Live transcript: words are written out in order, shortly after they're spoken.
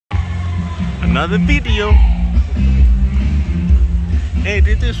another video. Hey,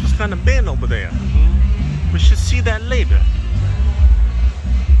 this was kind of bent over there. We should see that later.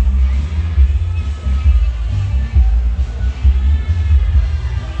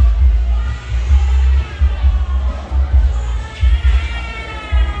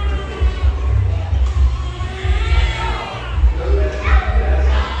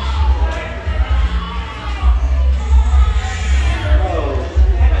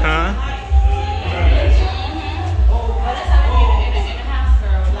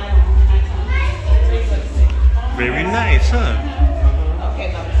 Very nice, huh?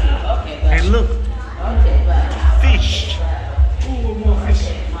 Hey, look. Fish. Ooh, more fish.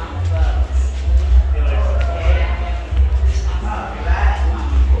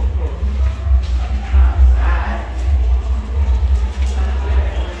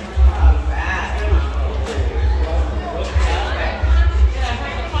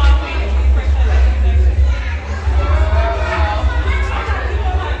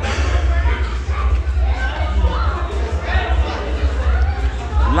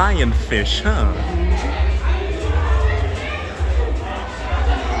 Lionfish, huh?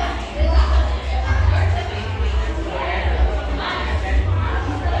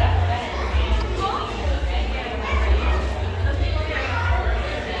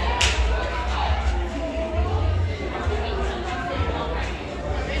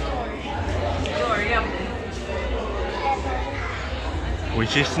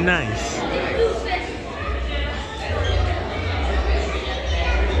 Which is nice.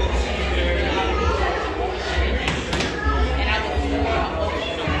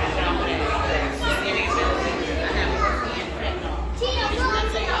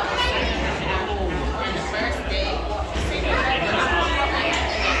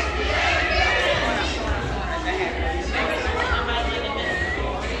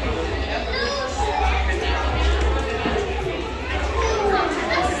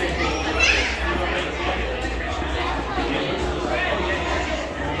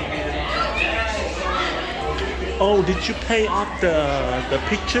 Oh, did you pay off the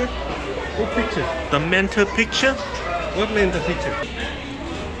picture? What picture? The mentor picture? What mentor picture?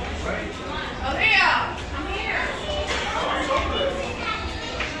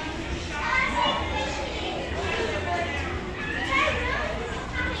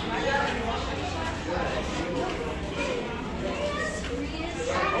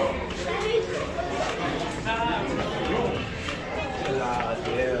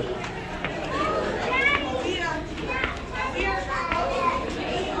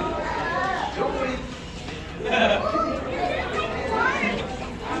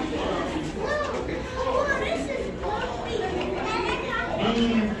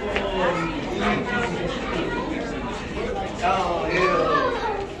 Oh, hell.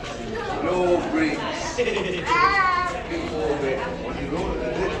 No brakes.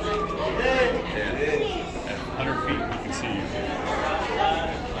 100 feet, we can see you.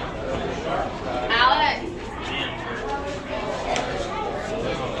 Alex.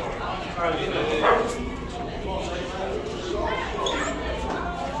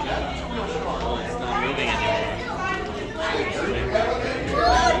 It's not moving anymore.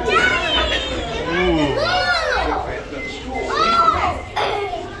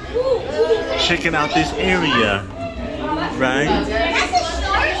 Checking out this area, right?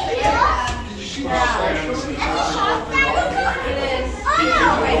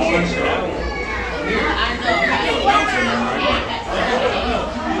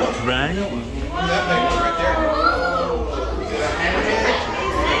 Right?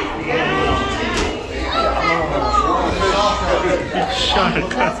 Shark.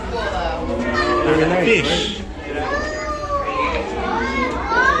 Fish.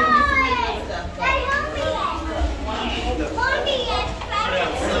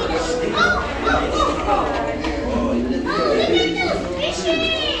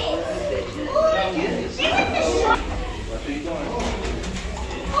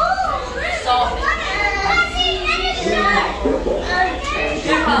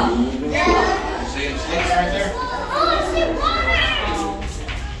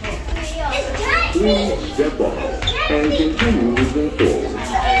 Please step off and continue moving forward.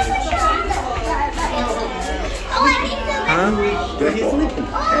 Huh?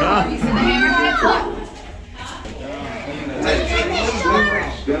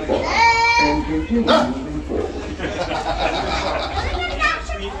 Step off and continue moving forward.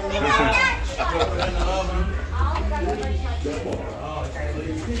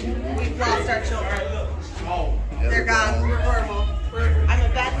 We've lost our children. They're gone. We're horrible. I'm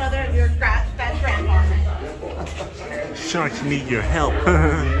a bad mother and you're a bad grandma. Sharks need your help.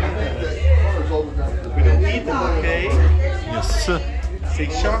 sir. Say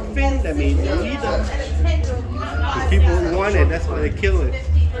shark fin, that means don't eat them. If people want it, that's why they kill it.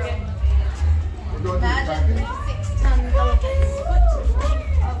 Imagine 6-ton elephants.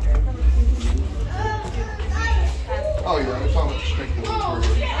 Oh yeah, I'm talking about the strength of the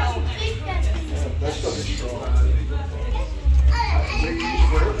material. That stuff is strong. They use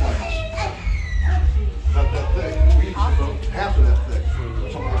for airplanes. About that thick. We use about half of that thick for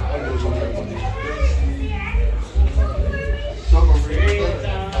some of the windows on airplanes. Submarines,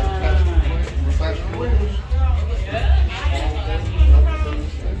 passenger windows.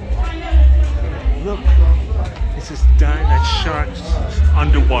 Look, this is Dine at Shark's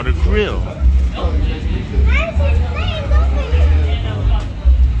underwater grill. How is his name?